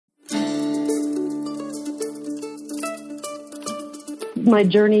My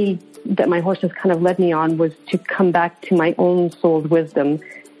journey that my horses kind of led me on was to come back to my own soul's wisdom.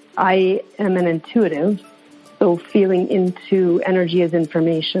 I am an intuitive, so feeling into energy as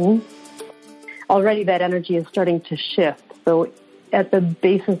information. Already that energy is starting to shift. So at the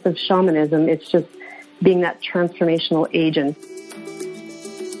basis of shamanism, it's just being that transformational agent.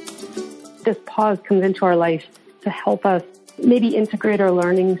 This pause comes into our life to help us maybe integrate our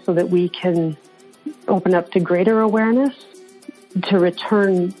learning so that we can open up to greater awareness, to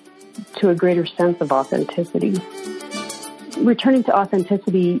return to a greater sense of authenticity. Returning to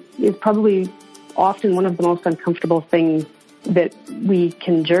authenticity is probably often one of the most uncomfortable things that we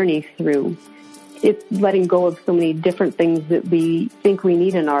can journey through. It's letting go of so many different things that we think we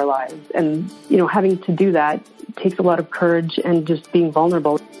need in our lives. And, having to do that takes a lot of courage and just being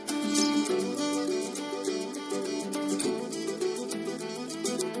vulnerable.